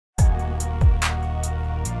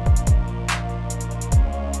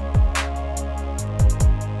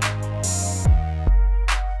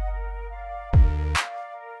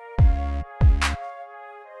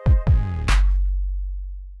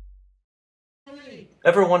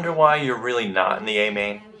Ever wonder why you're really not in the A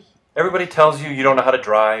main? Everybody tells you you don't know how to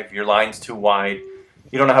drive, your line's too wide,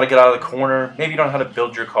 you don't know how to get out of the corner, maybe you don't know how to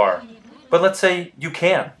build your car. But let's say you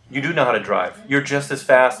can. You do know how to drive. You're just as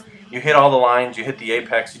fast, you hit all the lines, you hit the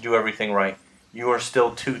apex, you do everything right. You are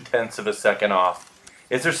still 0.2 of a second off.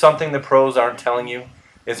 Is there something the pros aren't telling you?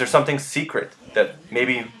 Is there something secret that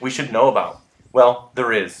maybe we should know about? Well,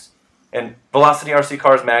 there is. And Velocity RC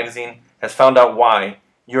Cars magazine has found out why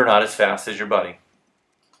you're not as fast as your buddy.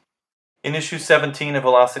 In issue 17 of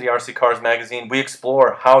Velocity RC Cars magazine, we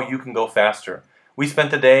explore how you can go faster. We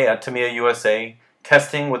spent the day at Tamiya USA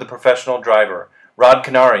testing with a professional driver, Rod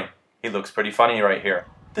Canary. He looks pretty funny right here.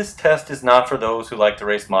 This test is not for those who like to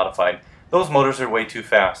race modified. Those motors are way too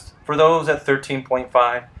fast. For those at 13.5,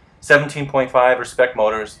 17.5 or spec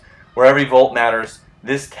motors, where every volt matters,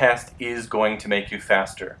 this test is going to make you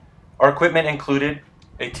faster. Our equipment included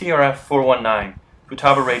a TRF 419,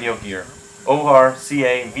 Futaba radio gear,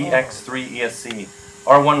 ORCA VX3 ESC,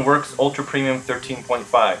 R1 Works Ultra Premium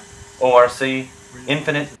 13.5, ORC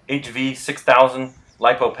Infinite HV 6000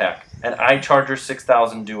 LIPO pack, and iCharger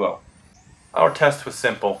 6000 Duo. Our test was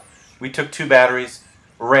simple. We took 2 batteries,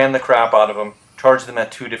 ran the crap out of them, charged them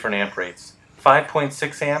at 2 different amp rates,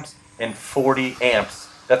 5.6 amps and 40 amps.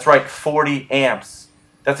 That's right, 40 amps.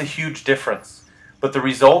 That's a huge difference. But the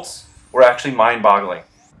results were actually mind-boggling.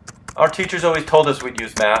 Our teachers always told us we'd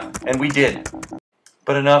use math, and we did.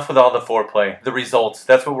 But enough with all the foreplay. The results,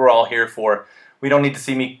 that's what we're all here for. We don't need to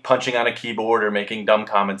see me punching on a keyboard or making dumb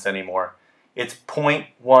comments anymore. It's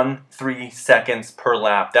 0.13 seconds per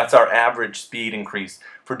lap. That's our average speed increase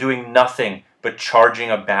for doing nothing but charging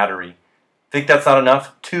a battery. Think that's not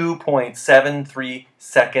enough? 2.73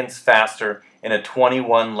 seconds faster in a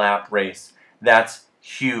 21 lap race. That's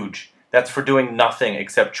huge. That's for doing nothing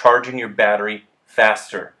except charging your battery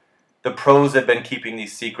faster. The pros have been keeping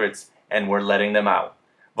these secrets, and we're letting them out.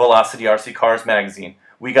 Velocity RC Cars magazine.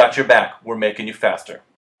 We got your back. We're making you faster.